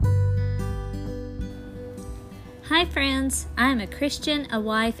Hi friends, I am a Christian, a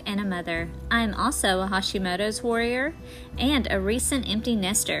wife, and a mother. I am also a Hashimoto's warrior and a recent empty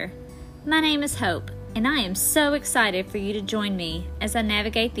nester. My name is Hope, and I am so excited for you to join me as I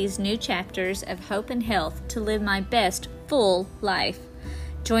navigate these new chapters of hope and health to live my best, full life.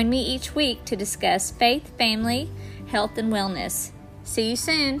 Join me each week to discuss faith, family, health, and wellness. See you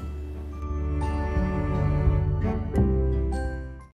soon.